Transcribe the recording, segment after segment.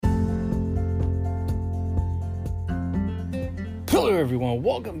Hello everyone,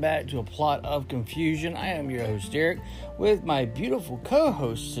 welcome back to A Plot of Confusion. I am your host Derek with my beautiful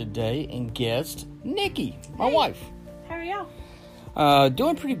co-host today and guest, Nikki, my wife. How are y'all?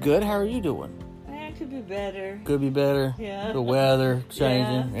 Doing pretty good. How are you doing? I could be better. Could be better. Yeah. The weather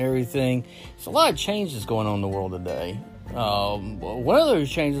changing, Yeah. everything. There's a lot of changes going on in the world today. One of those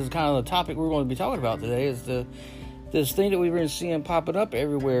changes is kind of the topic we're going to be talking about today is this thing that we've been seeing popping up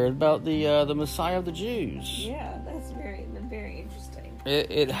everywhere about the Messiah of the Jews. Yeah, that's very interesting.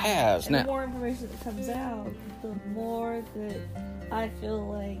 It has. And Now, the more information that comes out, the more that I feel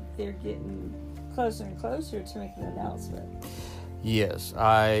like they're getting closer and closer to making an announcement. yes,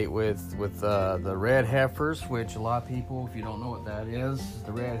 with the red heifers, which a lot of people, if you don't know what that is,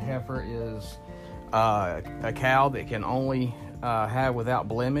 the red heifer is a cow that can only have without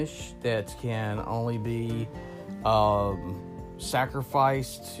blemish, that can only be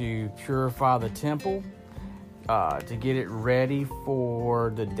sacrificed to purify the temple, to get it ready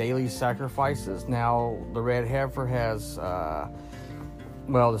for the daily sacrifices. Now, the red heifer has,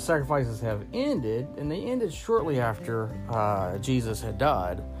 the sacrifices have ended, and they ended shortly after Jesus had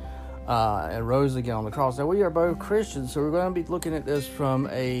died and rose again on the cross. Now, we are both Christians, so we're going to be looking at this from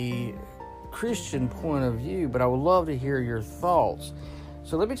a Christian point of view, but I would love to hear your thoughts.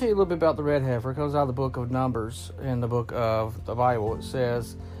 So let me tell you a little bit about the red heifer. It comes out of the book of Numbers in the book of the Bible. It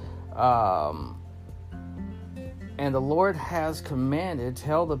says, and the Lord has commanded,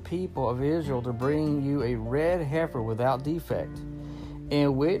 tell the people of Israel to bring you a red heifer without defect,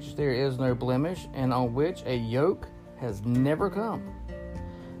 in which there is no blemish, and on which a yoke has never come.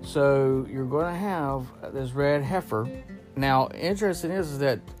 So you're going to have this red heifer. Now, interesting is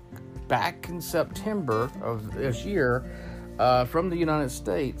that back in September of this year, from the United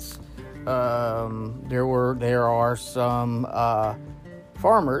States, there are some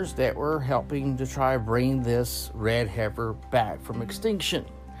farmers that were helping to try to bring this red heifer back from extinction,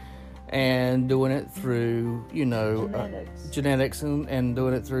 and doing it through genetics and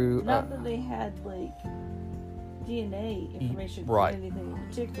doing it through not that they had like DNA information for right. anything in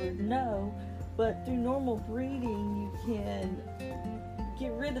particular, no, but through normal breeding you can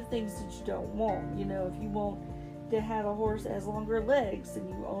get rid of things that you don't want. You know, if you want to have a horse that has longer legs, and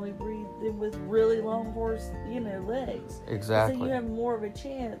you only breed them with really long legs. Exactly. So you have more of a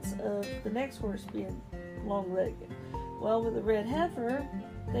chance of the next horse being long-legged. Well, with the red heifer,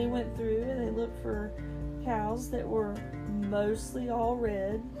 they went through and they looked for cows that were mostly all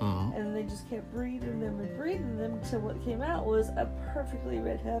red, Mm-hmm. and they just kept breeding them until what came out was a perfectly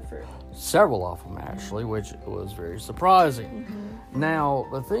red heifer. Several of them, actually, which was very surprising. Mm-hmm. Now,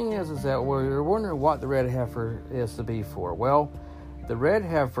 the thing is that you're wondering what the red heifer is to be for. Well, the red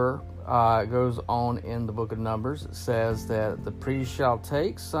heifer goes on in the book of Numbers. It says that the priest shall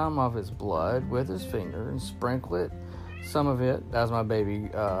take some of its blood with his finger and sprinkle it. Some of it, that's my baby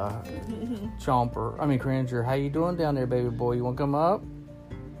Cringer. How you doing down there, baby boy? You want to come up?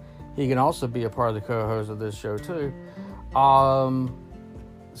 He can also be a part of the co-host of this show, too.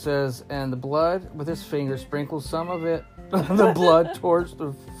 Says, and the blood with his finger sprinkles some of it, the blood towards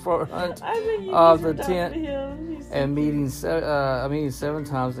the front of the tent, and meeting 7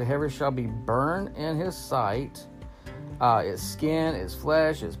 times. The heifer shall be burned in his sight. Its skin, its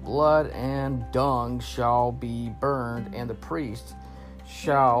flesh, its blood, and dung shall be burned, and the priest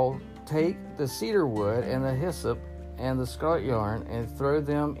shall take the cedar wood and the hyssop and the scarlet yarn and throw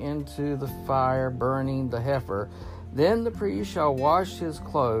them into the fire, burning the heifer. Then the priest shall wash his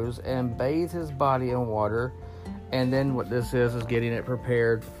clothes and bathe his body in water. And then what this is getting it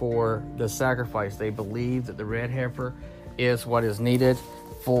prepared for the sacrifice. They believe that the red heifer is what is needed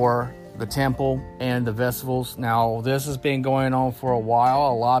for the temple and the vessels. Now, this has been going on for a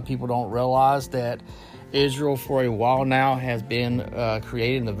while. A lot of people don't realize that Israel for a while now has been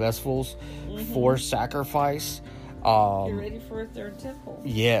creating the vessels for sacrifice. Get ready for a third temple.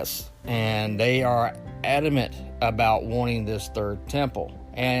 Yes, and they are adamant about wanting this third temple.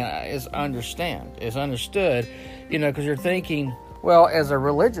 And it's understood, because you're thinking, well, as a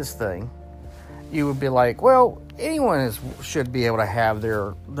religious thing, you would be like, well, anyone should be able to have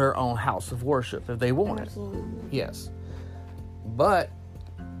their own house of worship if they want Absolutely. it. Yes. But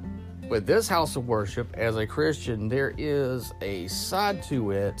with this house of worship, as a Christian, there is a side to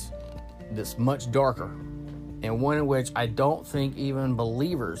it that's much darker, and one in which I don't think even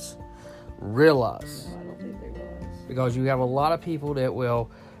believers realize. No, I don't think they realize. Because you have a lot of people that will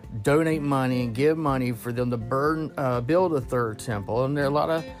donate money and give money for them to build a third temple, and there are a lot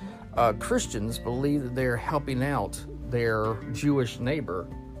of Christians believe that they're helping out their Jewish neighbor.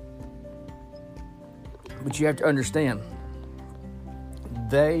 But you have to understand,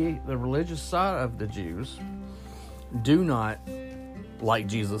 the religious side of the Jews, do not like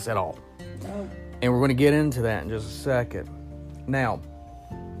Jesus at all. Oh. And we're going to get into that in just a second. Now,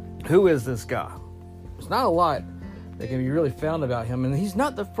 who is this guy? There's not a lot that can be really found about him, and he's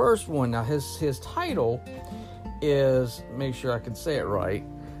not the first one. Now, his title is, make sure I can say it right,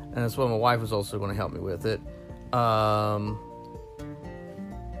 and that's what my wife was also going to help me with it. Yanuka.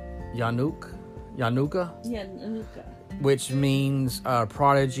 Yeah, Yanuka. Which means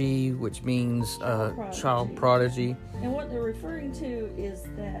prodigy, which means child prodigy. And what they're referring to is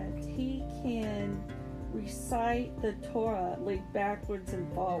that he can recite the Torah like backwards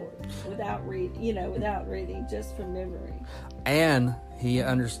and forwards without reading, just from memory. And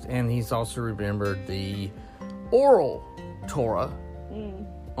he's also remembered the oral Torah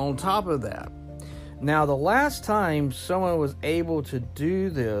on top of that. Now, the last time someone was able to do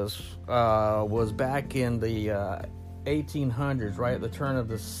this was back in the 1800s, right at the turn of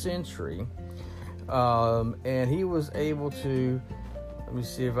the century. And he was able to, let me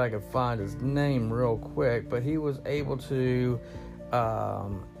see if I can find his name real quick, but he was able to,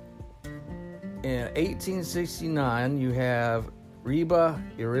 in 1869, you have Reba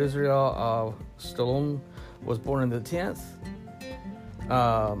Israel of Stolon was born on the 10th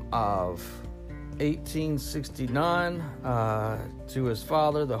of 1869 to his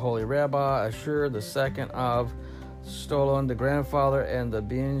father, the Holy Rabbi Ashur II of Stolon, the grandfather, and the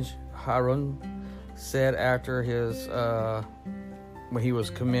Binj Harun said after his when he was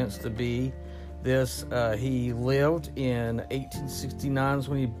commenced to be this, he lived in 1869 is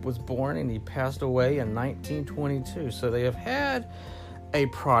when he was born, and he passed away in 1922. So they have had a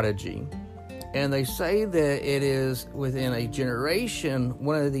prodigy, and they say that it is within a generation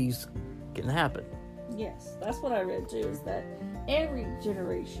one of these can happen. Yes, that's what I read too, is that every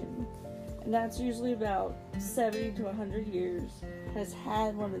generation, and that's usually about 70 to 100 years, has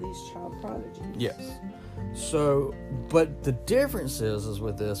had one of these child prodigies. Yes. So, but the difference is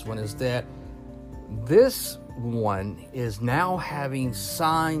with this one is that this one is now having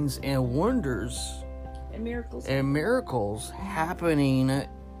signs and wonders and miracles happening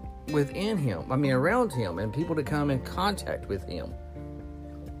within him. I mean, around him, and people to come in contact with him.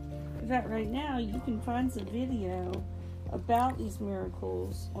 In fact, right now you can find some video about these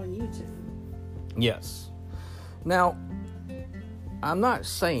miracles on YouTube. Yes. Now, I'm not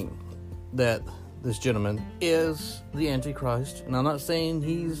saying that this gentleman is the Antichrist, and I'm not saying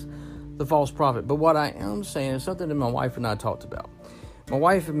he's the false prophet, but what I am saying is something that my wife and I talked about. My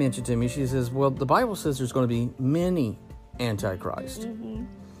wife had mentioned to me, she says, well, the Bible says there's going to be many Antichrists. Mm-hmm.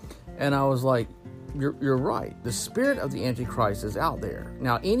 And I was like, you're right. The spirit of the Antichrist is out there.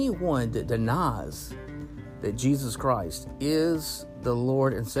 Now, anyone that denies that Jesus Christ is the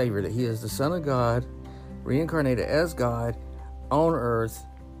Lord and Savior, that he is the Son of God, reincarnated as God on earth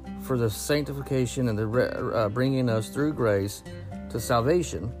for the sanctification and the bringing us through grace to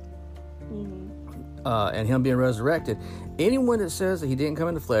salvation, and him being resurrected. Anyone that says that he didn't come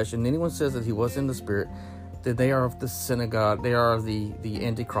in the flesh, and anyone says that he was in the spirit, that they are of the synagogue, they are of the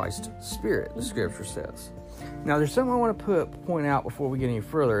Antichrist spirit, the scripture says. Now, there's something I want to point out before we get any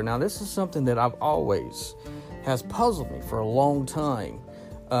further. Now, this is something that I've always has puzzled me for a long time.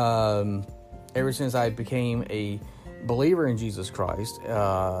 Ever since I became a believer in Jesus Christ,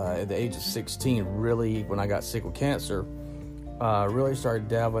 at the age of 16, really, when I got sick with cancer, really started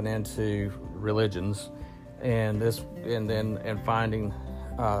dabbling into religions and finding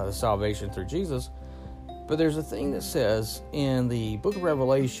salvation through Jesus. But there's a thing that says in the book of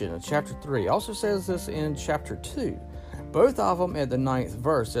Revelation, in chapter 3, also says this in chapter 2. Both of them at the 9th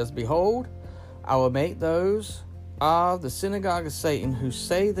verse says, behold, I will make those of the synagogue of Satan who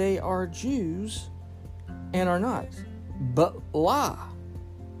say they are Jews and are not, but lie.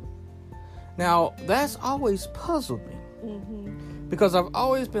 Now, that's always puzzled me. Mm-hmm. Because I've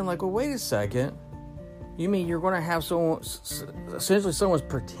always been like, well, wait a second. You mean you're going to have someone's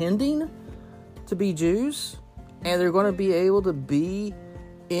pretending to be Jews, and they're going to be able to be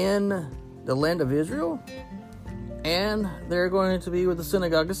in the land of Israel, and they're going to be with the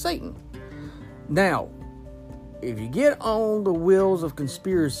synagogue of Satan. Now, if you get on the wheels of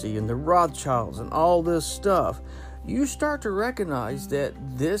conspiracy and the Rothschilds and all this stuff, you start to recognize that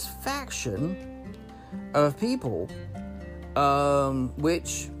this faction of people,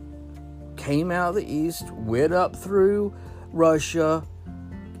 which came out of the East, went up through Russia,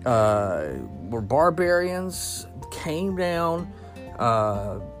 were barbarians, came down,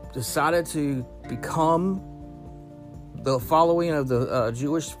 decided to become the following of the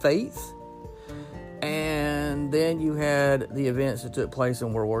Jewish faith, and then you had the events that took place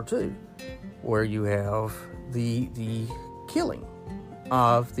in World War II, where you have the killing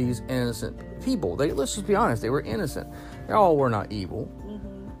of these innocent people. Let's just be honest, they were innocent. They all were not evil.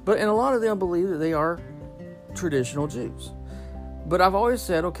 But and a lot of them believe that they are traditional Jews. But I've always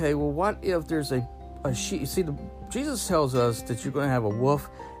said, okay, well, what if there's a sheep? See, Jesus tells us that you're going to have a wolf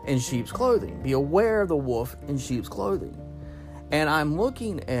in sheep's clothing. Be aware of the wolf in sheep's clothing. And I'm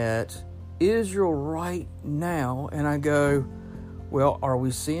looking at Israel right now, and I go, well, are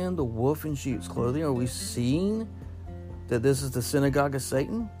we seeing the wolf in sheep's clothing? Are we seeing that this is the synagogue of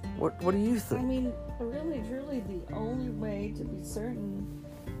Satan? What do you think? I mean, really, truly, the only way to be certain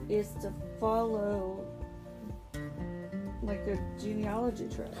is to follow like a genealogy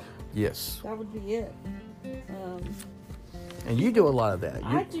trail. Yes. That would be it. And you do a lot of that.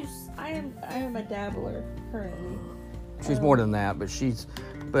 I am a dabbler currently. She's more than that, but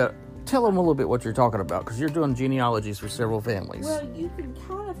tell them a little bit what you're talking about, because you're doing genealogies for several families. Well, you can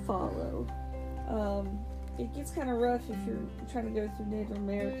kind of follow. It gets kind of rough if you're trying to go through Native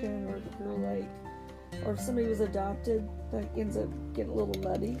American, or if you're or if somebody was adopted, that ends up getting a little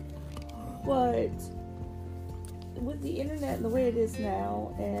muddy. But with the internet and the way it is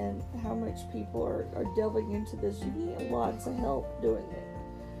now, and how much people are delving into this, you can get lots of help doing it.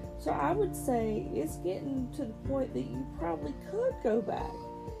 So I would say it's getting to the point that you probably could go back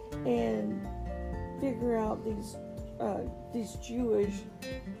and figure out these Jewish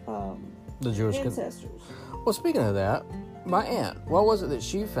ancestors. Well, speaking of that, my aunt, what was it that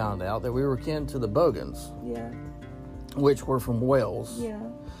she found out? That we were kin to the Bogans. Yeah. Which were from Wales. Yeah.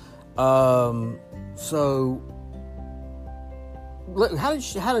 So, how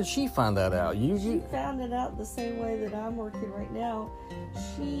did she find that out? She found it out the same way that I'm working right now.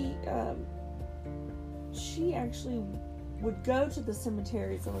 She actually would go to the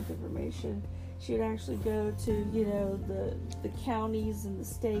cemeteries and look information. She would actually go to, the counties and the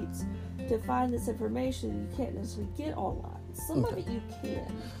states to find this information you can't necessarily get online. Some of it you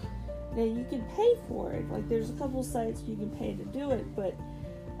can. Now, you can pay for it. Like, there's a couple sites you can pay to do it, but,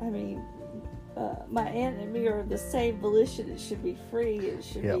 I mean, my aunt and me are of the same volition. It should be free. It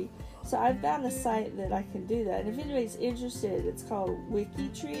should be. So I found a site that I can do that. And if anybody's interested, it's called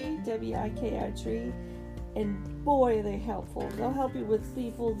Wikitree, W-I-K-I Tree. And boy, are they helpful. They'll help you with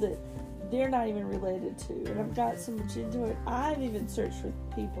people that they're not even related to. And I've got so much into it. I've even searched for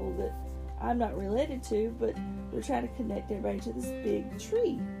people that I'm not related to, but we're trying to connect everybody to this big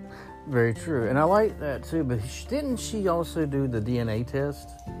tree. Very true. And I like that too. But didn't she also do the DNA test?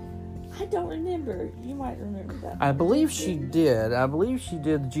 I don't remember. You might remember that. I believe she did. I believe she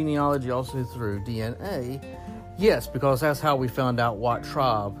did the genealogy also through DNA. Yes, because that's how we found out what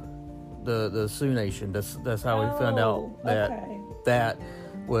tribe, the Sioux Nation. That's how we found out that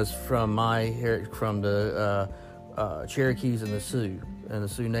was from the Cherokees and the Sioux and the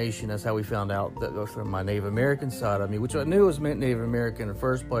Sioux Nation. That's how we found out that was from my Native American side of me, which I knew was meant Native American in the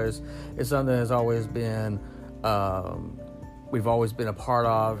first place. It's something that's always been. We've always been a part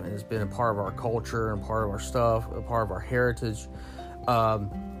of, and it's been a part of our culture and part of our stuff, a part of our heritage.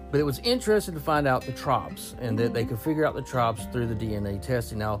 But it was interesting to find out the tribes, and that they could figure out the tribes through the DNA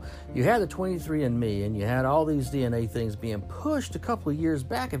testing. Now, you had the 23andMe, and you had all these DNA things being pushed a couple of years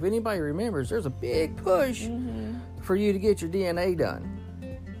back. If anybody remembers, there's a big push for you to get your DNA done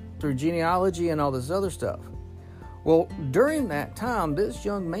through genealogy and all this other stuff. Well, during that time, this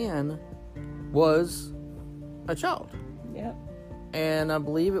young man was a child. Yep. And I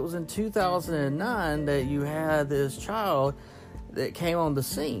believe it was in 2009 that you had this child that came on the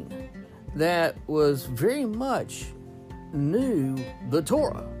scene that was very much knew the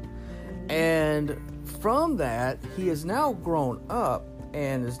Torah. And from that, he is now grown up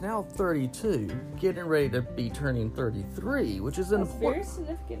and is now 32, getting ready to be turning 33, which is an important... very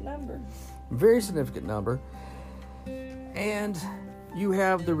significant number. Very significant number. And you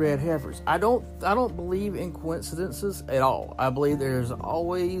have the red heifers. I don't believe in coincidences at all. I believe there's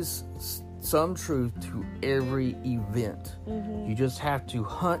always some truth to every event. You just have to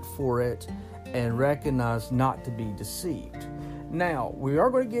hunt for it and recognize not to be deceived. Now, we are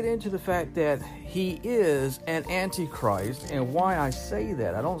going to get into the fact that he is an antichrist, and why I say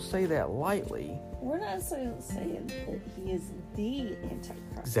that. I don't say that lightly. We're not saying that he is the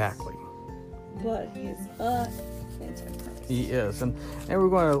antichrist. Exactly. But he is a antichrist. He is, and we're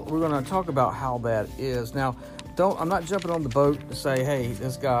going to talk about how that is. Now, I'm not jumping on the boat to say, hey,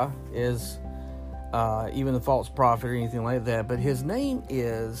 this guy is even the false prophet or anything like that. But his name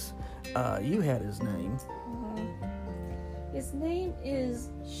is, you had his name. His name is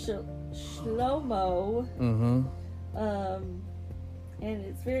Shlomo. And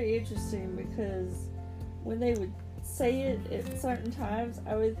it's very interesting because when they would say it at certain times,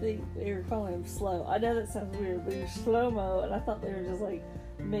 I would think they were calling him slow. I know that sounds weird, but he's Shlomo, and I thought they were just like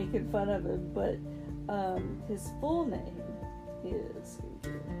making fun of him. But his full name is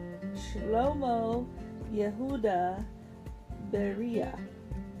Shlomo Yehuda Beria.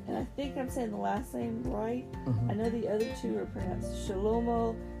 And I think I'm saying the last name right. I know the other two are pronounced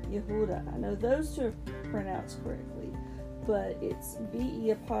Shlomo Yehuda. I know those two are pronounced correctly, but it's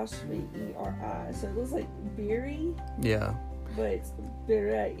B-E'-R-I. So it looks like Beri. Yeah. But it's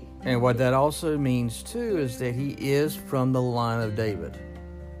Beri. And what that also means, too, is that he is from the line of David.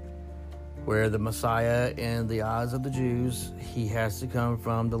 Where the Messiah, in the eyes of the Jews, he has to come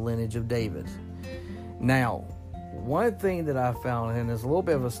from the lineage of David. Now, one thing that I found, and it's a little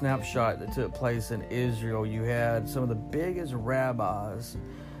bit of a snapshot that took place in Israel, you had some of the biggest rabbis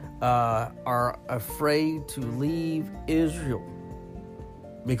are afraid to leave Israel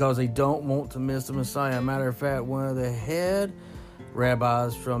because they don't want to miss the Messiah. Matter of fact, one of the head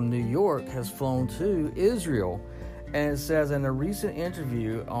rabbis from New York has flown to Israel, and it says in a recent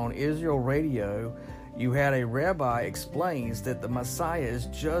interview on Israel Radio, you had a rabbi explains that the Messiah is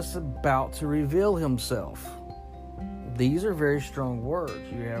just about to reveal himself. These are very strong words.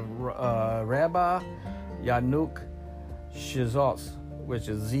 You have Rabbi Yanuk Shizotz, which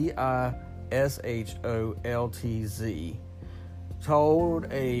is Z-I-S-H-O-L-T-Z,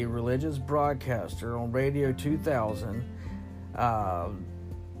 told a religious broadcaster on Radio 2000,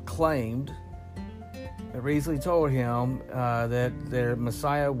 claimed, recently told him that their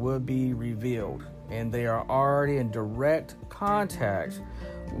Messiah would be revealed, and they are already in direct contact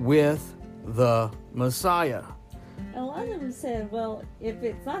with the Messiah. A lot of them said, well, if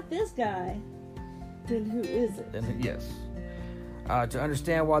it's not this guy, then who is it? Yes. To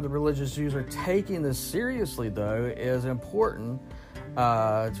understand why the religious Jews are taking this seriously, though, is important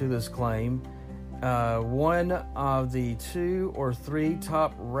to this claim. One of the 2 or 3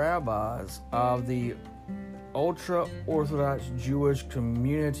 top rabbis of the ultra-Orthodox Jewish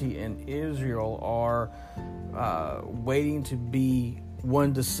community in Israel are waiting to be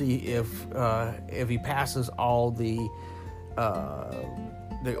one to see if he passes all the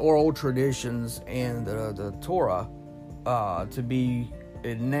oral traditions and the Torah to be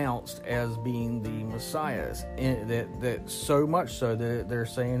announced as being the Messiah. That so much so that they're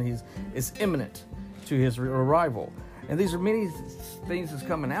saying it's imminent to his arrival. And these are many things that's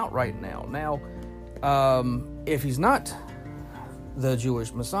coming out right now. Now, if he's not the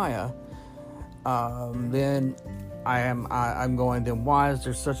Jewish Messiah, then I'm going, then why is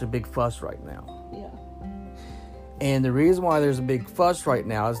there such a big fuss right now? Yeah. And the reason why there's a big fuss right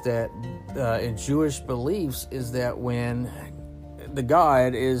now is that in Jewish beliefs is that when the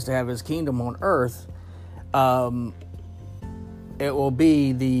God is to have his kingdom on earth, it will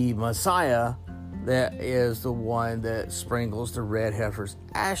be the Messiah that is the one that sprinkles the red heifer's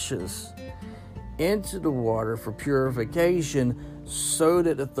ashes into the water for purification so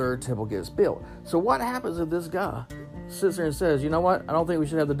that the third temple gets built. So what happens if this guy sits there and says, you know what, I don't think we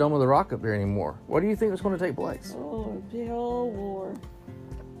should have the Dome of the Rock up there anymore? What do you think is going to take place? Oh, a big old war.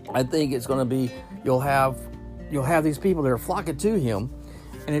 I think it's going to be, you'll have these people that are flocking to him,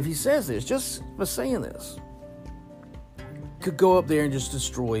 and if he says this, just by saying this, could go up there and just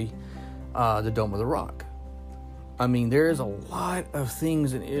destroy the Dome of the Rock. I mean, there is a lot of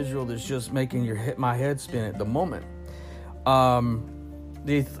things in Israel that's just making my head spin at the moment.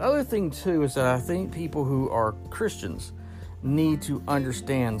 The other thing, too, is that I think people who are Christians need to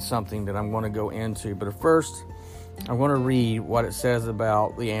understand something that I'm going to go into. But first, I want to read what it says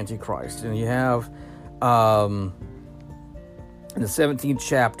about the Antichrist. And you have, in the 17th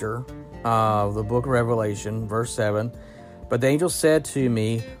chapter of the book of Revelation, verse 7, but the angel said to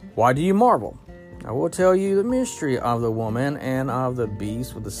me, why do you marvel? I will tell you the mystery of the woman and of the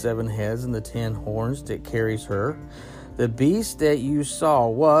beast with the 7 heads and the 10 horns that carries her. The beast that you saw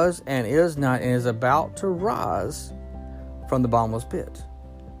was and is not and is about to rise from the bottomless pit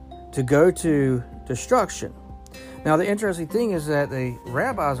to go to destruction. Now, the interesting thing is that the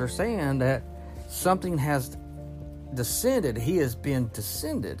rabbis are saying that something has descended. He has been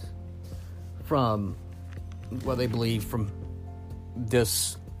descended from what they believe from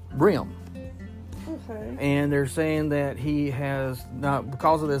this realm. Okay. And they're saying that he has not,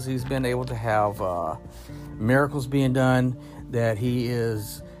 because of this, he's been able to have miracles being done, that he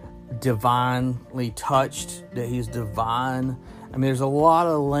is divinely touched, that he's divine. I mean, there's a lot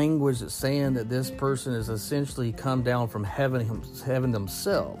of language that's saying that this person is essentially come down from heaven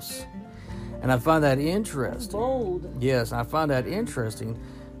themselves. And I find that interesting. Bold. Yes, I find that interesting,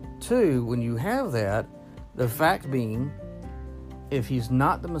 too, when you have that, the fact being, if he's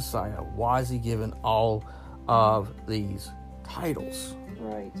not the Messiah, why is he given all of these titles.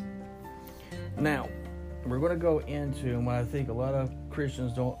 Right. Now, we're going to go into what I think a lot of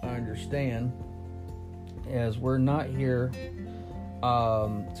Christians don't understand, as we're not here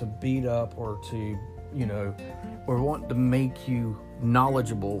to beat up or to, or want to make you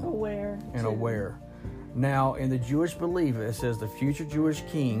knowledgeable, aware. Now, in the Jewish belief, it says the future Jewish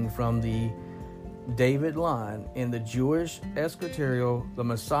king from the David line. In the Jewish eschatology, the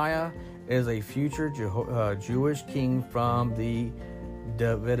Messiah is a future Jewish king from the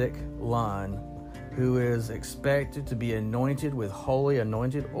Davidic line, who is expected to be anointed with holy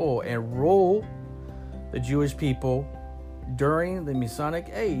anointed oil and rule the Jewish people during the Messianic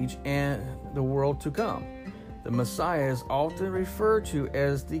age and the world to come. The Messiah is often referred to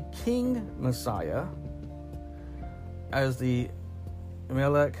as the King Messiah, as the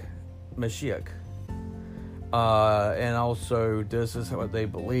Melech Mashiach. And also, this is what they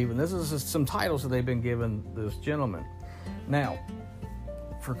believe. And this is just some titles that they've been given this gentleman. Now,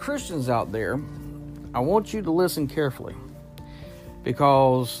 for Christians out there, I want you to listen carefully,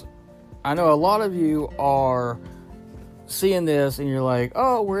 because I know a lot of you are seeing this and you're like,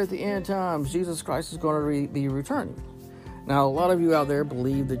 oh, we're at the end times. Jesus Christ is going to be returning. Now, a lot of you out there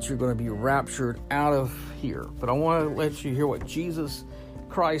believe that you're going to be raptured out of here. But I want to let you hear what Jesus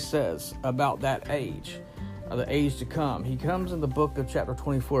Christ says about that age, the age to come. He comes in the book of chapter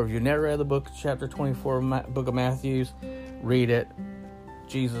 24. If you've never read the book of chapter 24, book of Matthew, read it.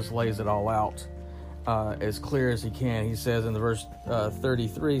 Jesus lays it all out as clear as he can. He says in the verse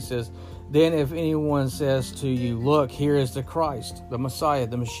 33, says, then if anyone says to you, look, here is the Christ, the Messiah,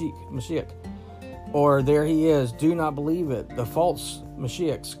 the Mashiach, or there he is, do not believe it. The false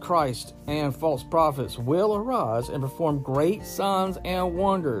Mashiachs, Christ, and false prophets will arise and perform great signs and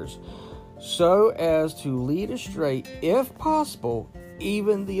wonders, so as to lead astray, if possible,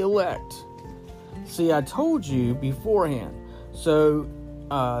 even the elect. See, I told you beforehand. So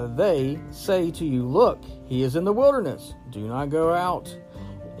they say to you, look, he is in the wilderness. Do not go out.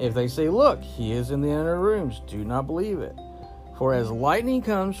 If they say, look, he is in the inner rooms, do not believe it. For as lightning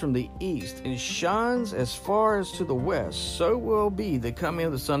comes from the east and shines as far as to the west, so will be the coming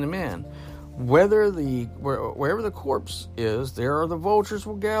of the Son of Man. Wherever the corpse is, there the vultures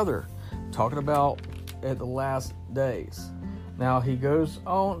will gather. Talking about at the last days. Now he goes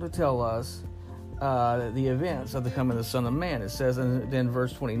on to tell us the events of the coming of the Son of Man. It says in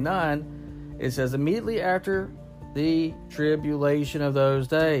verse 29, it says, immediately after the tribulation of those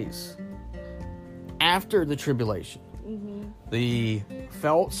days. After the tribulation. Mm-hmm. The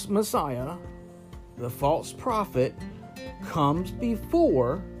false Messiah, the false prophet, comes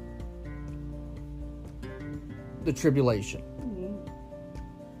before the tribulation.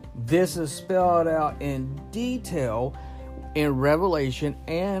 Mm-hmm. This is spelled out in detail in Revelation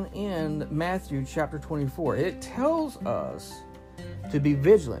and in Matthew chapter 24. It tells us to be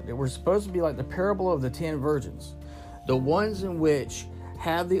vigilant, that we're supposed to be like the parable of the 10 virgins. The ones in which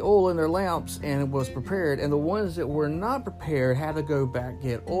had the oil in their lamps and was prepared, and the ones that were not prepared had to go back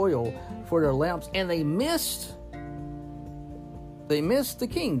get oil for their lamps, and they missed the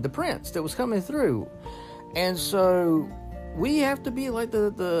king, the prince that was coming through. And so we have to be like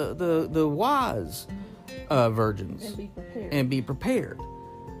the wise virgins and be prepared,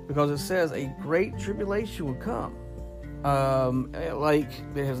 because it says a great tribulation would come.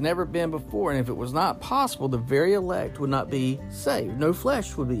 Like there has never been before, and if it was not possible, the very elect would not be saved. No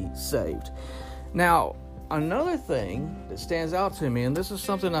flesh would be saved. Now, another thing that stands out to me, and this is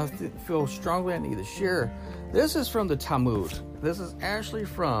something I feel strongly I need to share. This is from the Talmud. This is actually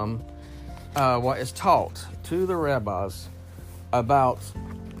from what is taught to the rabbis about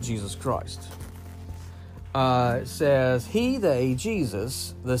Jesus Christ. It says, they,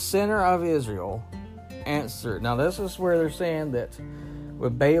 Jesus, the sinner of Israel, answered. Now this is where they're saying that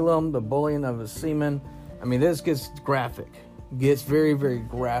with Balaam, the bullying of his semen, I mean, this gets graphic, gets very, very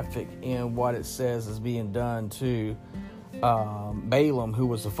graphic in what it says is being done to Balaam, who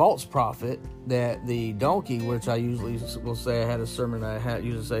was a false prophet, that the donkey, which I usually will say, I had a sermon I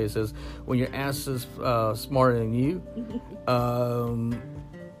usually say, it says, when your ass is smarter than you,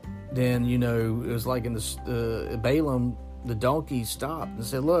 then, it was like in the Balaam, the donkey stopped and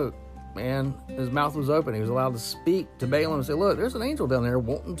said, look, man, his mouth was open. He was allowed to speak to Balaam and say, look, there's an angel down there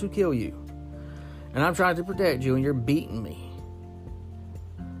wanting to kill you. And I'm trying to protect you, and you're beating me.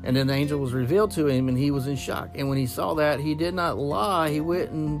 And then the angel was revealed to him, and he was in shock. And when he saw that, he did not lie. He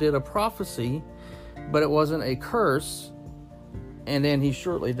went and did a prophecy, but it wasn't a curse. And then he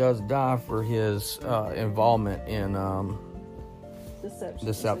shortly does die for his involvement in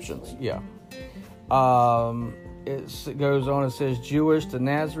deceptions. Yeah. It goes on, it says, Jewish to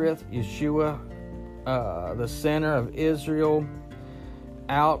Nazareth, Yeshua, the sinner of Israel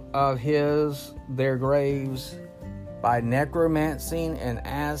out of their graves by necromancing, and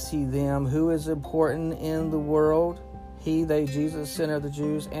asked he them, who is important in the world? He, they, Jesus, sinner of the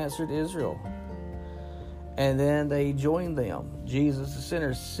Jews, answered, Israel. And then they joined them. Jesus, the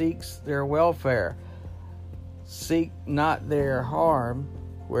sinner, seeks their welfare. Seek not their harm.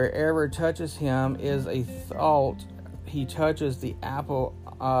 Wherever touches him is a thought. He touches the apple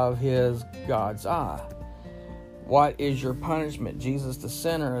of his God's eye. What is your punishment? Jesus, the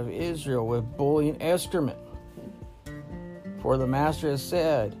sinner of Israel, with bullying excrement. For the Master has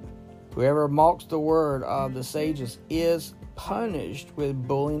said, whoever mocks the word of the sages is punished with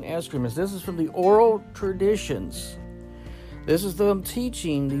bullying excrements. This is from the oral traditions. This is them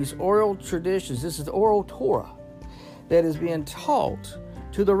teaching these oral traditions. This is the oral Torah that is being taught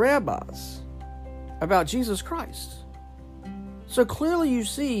to the rabbis about Jesus Christ. So clearly you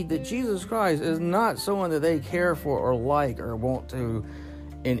see that Jesus Christ is not someone that they care for or like or want to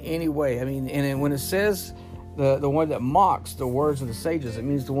in any way. I mean, and when it says the one that mocks the words of the sages, it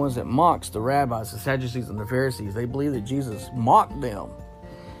means the ones that mocks the rabbis, the Sadducees, and the Pharisees. They believe that Jesus mocked them.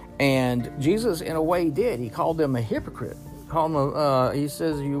 And Jesus, in a way, did. He called them a hypocrite. He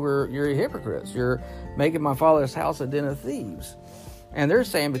says, you're hypocrites. You're making my Father's house a den of thieves. And they're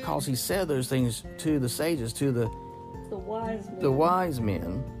saying because he said those things to the sages, to the wise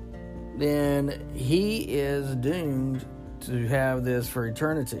men, then he is doomed to have this for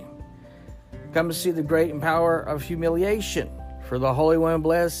eternity. Come to see the great and power of humiliation. For the Holy One,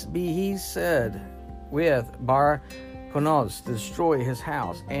 blessed be he, said, with Bar Konos, destroy his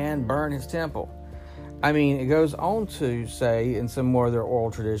house and burn his temple. I mean, it goes on to say in some more of their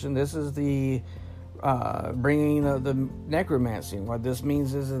oral tradition, this is the bringing of the necromancy. What this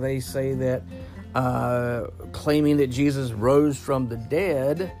means is that they say that claiming that Jesus rose from the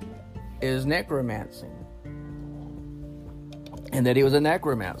dead is necromancy, and that he was a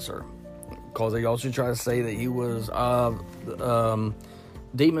necromancer, because they also try to say that he was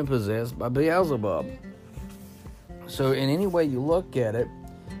demon possessed by Beelzebub. So in any way you look at it,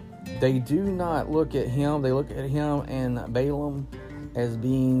 they do not look at him. They look at him and Balaam as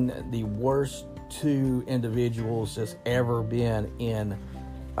being the worst two individuals that's ever been in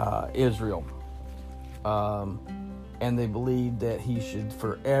Israel. And they believe that he should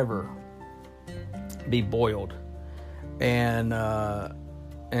forever be boiled. And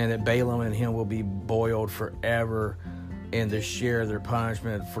that Balaam and him will be boiled forever and to share their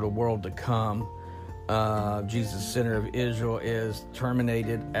punishment for the world to come. Jesus, sinner of Israel, is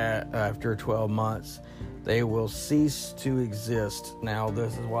terminated after 12 months. They will cease to exist. Now,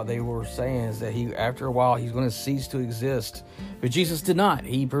 this is what they were saying, is that after a while, he's going to cease to exist. But Jesus did not.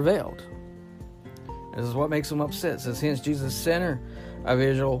 He prevailed. This is what makes them upset. It says, hence Jesus, sinner of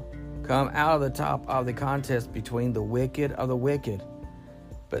Israel, come out of the top of the contest between the wicked of the wicked.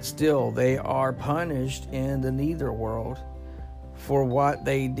 But still, they are punished in the nether world for what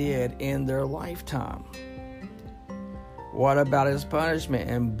they did in their lifetime. What about his punishment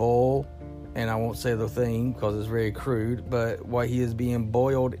and bull? And I won't say the thing because it's very crude, but what he is being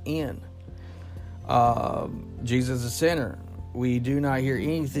boiled in. Jesus, a sinner. We do not hear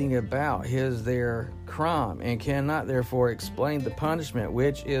anything about their crime, and cannot therefore explain the punishment,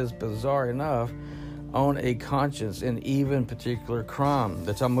 which is bizarre enough on a conscience and even particular crime.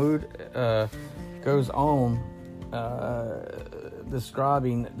 The Talmud goes on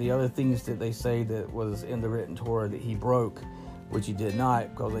describing the other things that they say that was in the written Torah that he broke, which he did not,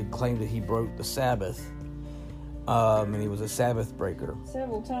 because they claimed that he broke the Sabbath, and he was a Sabbath breaker.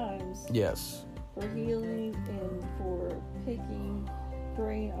 Several times. Yes. For healing and for picking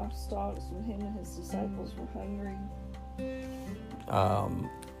grain off stalks when him and his disciples were hungry.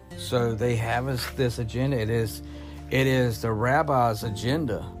 So they have this agenda. It is the rabbi's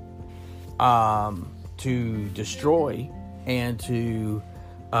agenda to destroy and to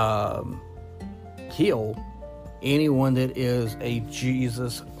kill anyone that is a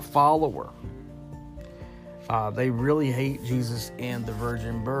Jesus follower. They really hate Jesus and the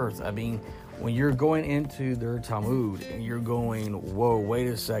virgin birth. I mean, when you're going into their Talmud and you're going, whoa, wait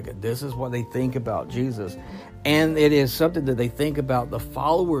a second, this is what they think about Jesus, and it is something that they think about the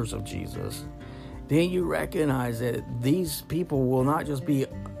followers of Jesus, then you recognize that these people will not just be,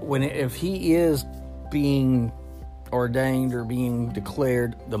 if he is being ordained or being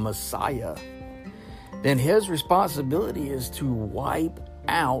declared the Messiah, then his responsibility is to wipe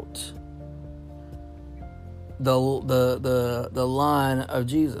out the line of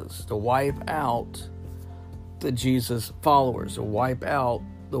Jesus, to wipe out the Jesus followers, to wipe out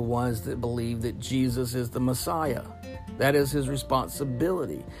the ones that believe that Jesus is the Messiah, That is his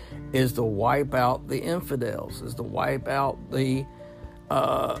responsibility, is to wipe out the infidels, is to wipe out the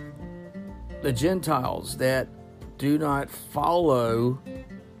Gentiles that do not follow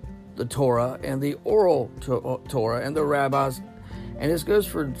the Torah and the oral Torah and the rabbis. And this goes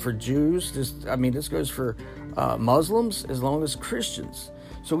for Jews. This goes for Muslims as long as Christians.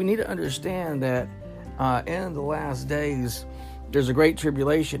 So we need to understand that in the last days, there's a great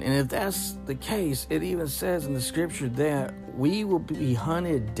tribulation. And if that's the case, it even says in the scripture that we will be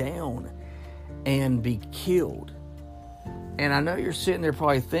hunted down and be killed. And I know you're sitting there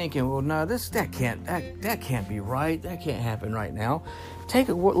probably thinking, well, no, that can't be right. That can't happen right now. Take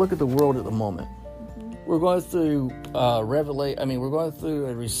a look at the world at the moment. Mm-hmm. We're going through we're going through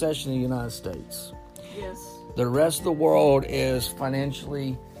a recession in the United States. Yes. The rest of the world is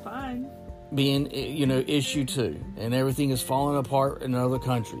financially fine, being issue too, and everything is falling apart in other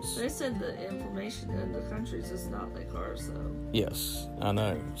countries. They said the inflammation in the countries is not like ours, though. Yes, I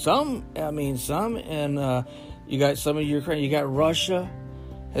know. Some, and you got some of Ukraine. You got Russia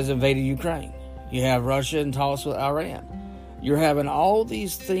has invaded Ukraine. You have Russia in talks with Iran. You're having all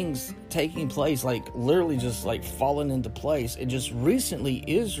these things taking place, like literally just like falling into place. And just recently,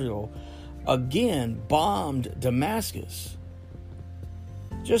 Israel again bombed Damascus.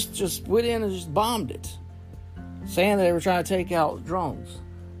 Just went in and just bombed it, saying that they were trying to take out drones.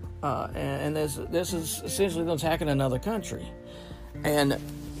 And this is essentially them attacking another country. And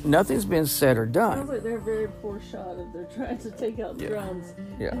nothing's been said or done. Sounds like they're a very poor shot if they're trying to take out drones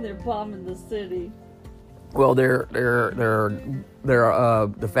and they're bombing the city. Well, they're the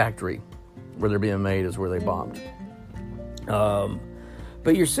factory where they're being made is where they bombed.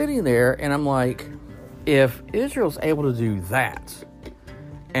 But you're sitting there, and I'm like, if Israel's able to do that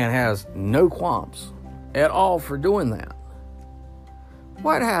and has no qualms at all for doing that,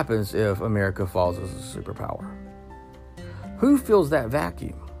 what happens if America falls as a superpower? Who fills that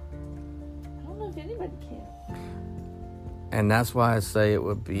vacuum? I don't know if anybody can. And that's why I say it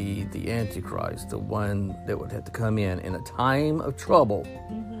would be the Antichrist, the one that would have to come in a time of trouble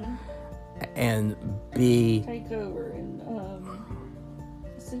and take over and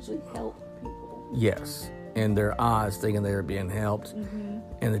essentially help people. Yes, in their eyes, thinking they are being helped.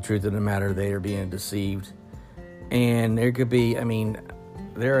 And the truth of the matter, they are being deceived. And there could be,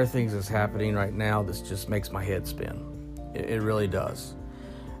 there are things that's happening right now that just makes my head spin. It really does.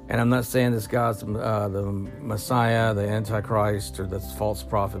 And I'm not saying this guy's the Messiah, the Antichrist, or the false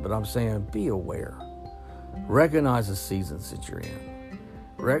prophet, but I'm saying be aware. Recognize the seasons that you're in.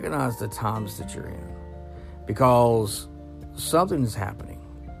 Recognize the times that you're in. Because something is happening.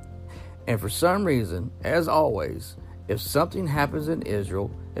 And for some reason, as always, if something happens in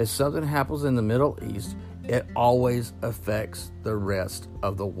Israel, if something happens in the Middle East, it always affects the rest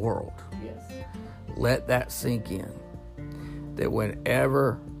of the world. Yes. Let that sink in. That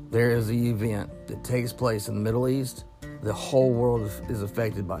whenever there is an event that takes place in the Middle East, the whole world is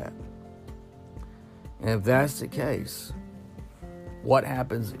affected by it. And if that's the case, what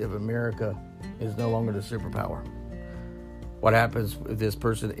happens if America is no longer the superpower? What happens if this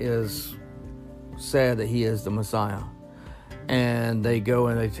person is said that he is the Messiah and they go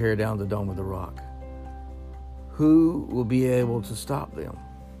and they tear down the Dome of the Rock? Who will be able to stop them?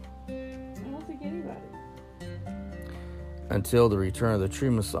 I don't think anybody. Until the return of the true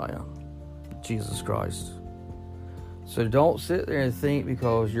Messiah, Jesus Christ. So don't sit there and think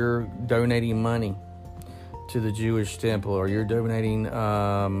because you're donating money to the Jewish temple, or you're donating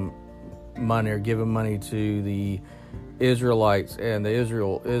money or giving money to the Israelites and the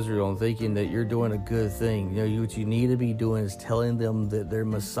Israel and thinking that you're doing a good thing. What you need to be doing is telling them that their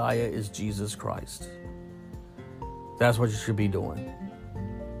Messiah is Jesus Christ. That's what you should be doing.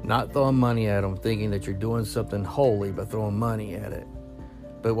 Not throwing money at them, thinking that you're doing something holy by throwing money at it.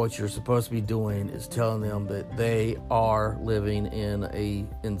 But what you're supposed to be doing is telling them that they are living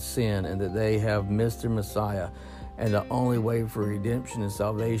in sin and that they have missed their Messiah. And the only way for redemption and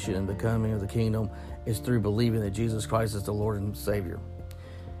salvation and the coming of the kingdom is through believing that Jesus Christ is the Lord and Savior.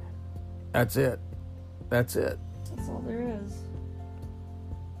 That's it. That's all there is.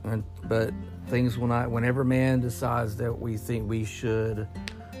 But things will not. Whenever man decides that we think we should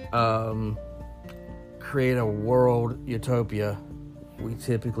create a world utopia, we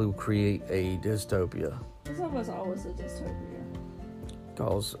typically will create a dystopia. It's almost always a dystopia.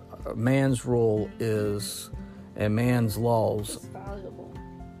 Because man's rule is, and man's laws, it's valuable.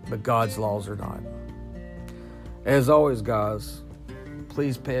 But God's laws are not. As always, guys,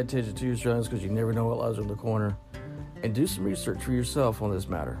 please pay attention to your surroundings because you never know what lies around the corner. And do some research for yourself on this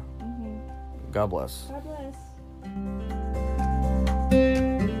matter. God bless. God bless.